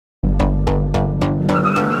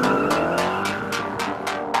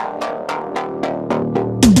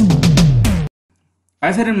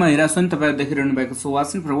भाइ एन्ड महिला सुन तपाईहरु देखिरहनु भएको छ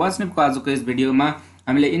वाट्सएपको आजको यस भिडियोमा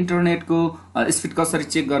हामीले इन्टरनेटको स्पिड कसरी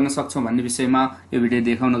चेक गर्न सक्छौं भन्ने विषयमा यो भिडियो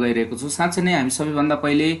देखाउन गइरहेको छु। साँच्चै नै हामी सबैभन्दा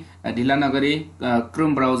पहिले ढिला नगरी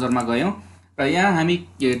क्रोम ब्राउजरमा गयौं र यहाँ हामी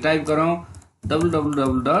टाइप गरौँ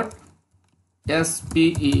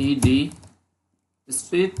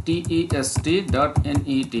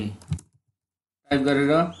www.speed.net टाइप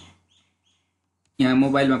गरेर यहाँ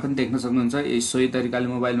मोबाइलमा पनि देख्न सक्नुहुन्छ। सोही तरिकाले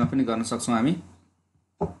मोबाइलमा पनि गर्न सक्छौं हामी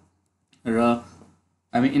र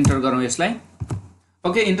हामी इन्टर गरौँ यसलाई।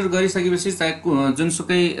 ओके, इन्टर गरिसकेपछि चाहे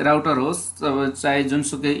जुनसुकै राउटर होस् चाहे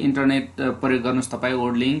जुनसुकै इन्टरनेट प्रयोग गर्नुस् तपाई,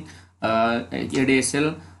 ओडलिङ,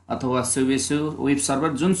 एडीएसएल अथवा सुबेसु वेब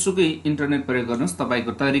सर्भर जुनसुकै इन्टरनेट प्रयोग गर्नुस्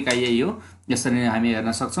तपाईको तरिका यही हो। यसरी नै हामी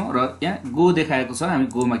हेर्न सक्छौं र यहाँ गो देखाएको छ, हामी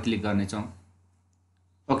गोमा क्लिक गर्ने छौं।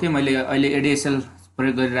 ओके, मैले अहिले एडीएसएल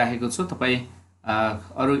प्रयोग गरिराखेको छु। तपाई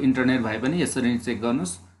अरु इन्टरनेट भए पनि यसरी चेक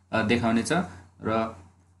गर्नुस्, देखाउने छ र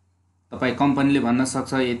तपाई कम्पनीले भन्न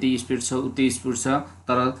सक्छ यति स्पिड छ उति स्पिड छ,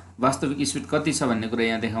 तर वास्तविक स्पिड कति छ भन्ने कुरा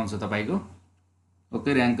यहाँ देखाउँछ तपाईको।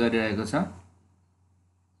 ओके, र्याङ्क गरिरहेको छ।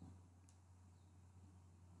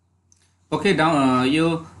 ओके, यो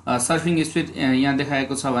सर्फिङ स्पिड यहाँ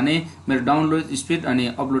देखाएको छ भने मेरो डाउनलोड स्पिड अनि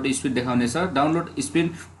अपलोड स्पिड देखाउने छ। डाउनलोड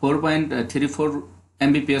स्पिड 4.34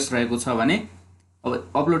 mbps रहेको छ भने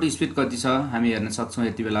अब अपलोड स्पिड कति छ हामी हेर्न सक्छौं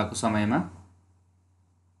यति बेलाको समयमा।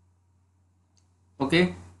 ओके,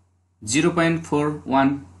 0.41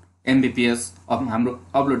 mbps हाम्रो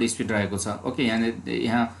अपलोड स्पिड रहेको छ। ओके,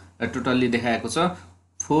 यहाँ टोटल्ली देखाएको छ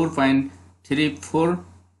 4.34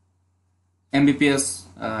 mbps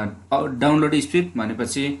डाउनलोड स्पिड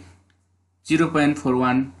भनेपछि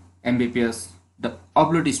 0.41 mbps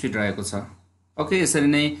अपलोड स्पिड रहेको छ। ओके, यसरी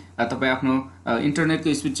नै तपाई आफ्नो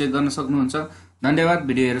इन्टरनेटको स्पिड चेक गर्न सक्नुहुन्छ। धन्यवाद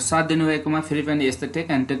भिडियो हेरेर साथ दिनुभएकोमा। फेरि पनि यस्तै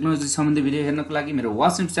टेक एन्ड टेक्नोलोजी सम्बन्धी भिडियो हेर्नको लागि मेरो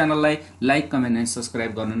वाट्सएप च्यानललाई लाइक, कमेन्ट एन्ड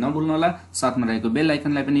सब्स्क्राइब गर्न नभुल्नुहोला। साथमा रहेको बेल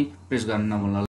आइकनलाई पनि प्रेस गर्न नभुल्नुहोला।